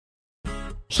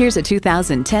Here's a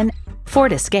 2010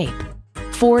 Ford Escape.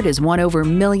 Ford has won over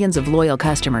millions of loyal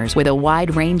customers with a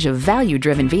wide range of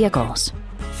value-driven vehicles.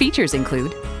 Features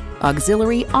include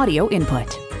auxiliary audio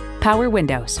input, power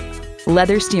windows,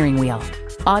 leather steering wheel,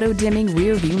 auto-dimming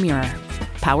rear-view mirror,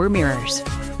 power mirrors,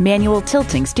 manual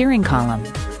tilting steering column,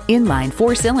 inline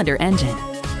 4-cylinder engine,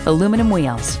 aluminum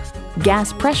wheels,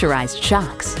 gas pressurized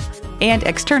shocks, and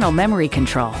external memory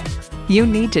control. You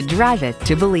need to drive it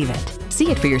to believe it.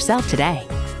 See it for yourself today.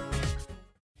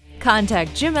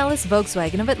 Contact IJim Ellis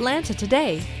Volkswagen of Atlanta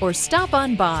today or stop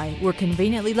on by. We're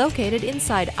conveniently located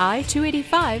inside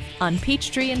I-285 on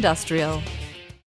Peachtree Industrial.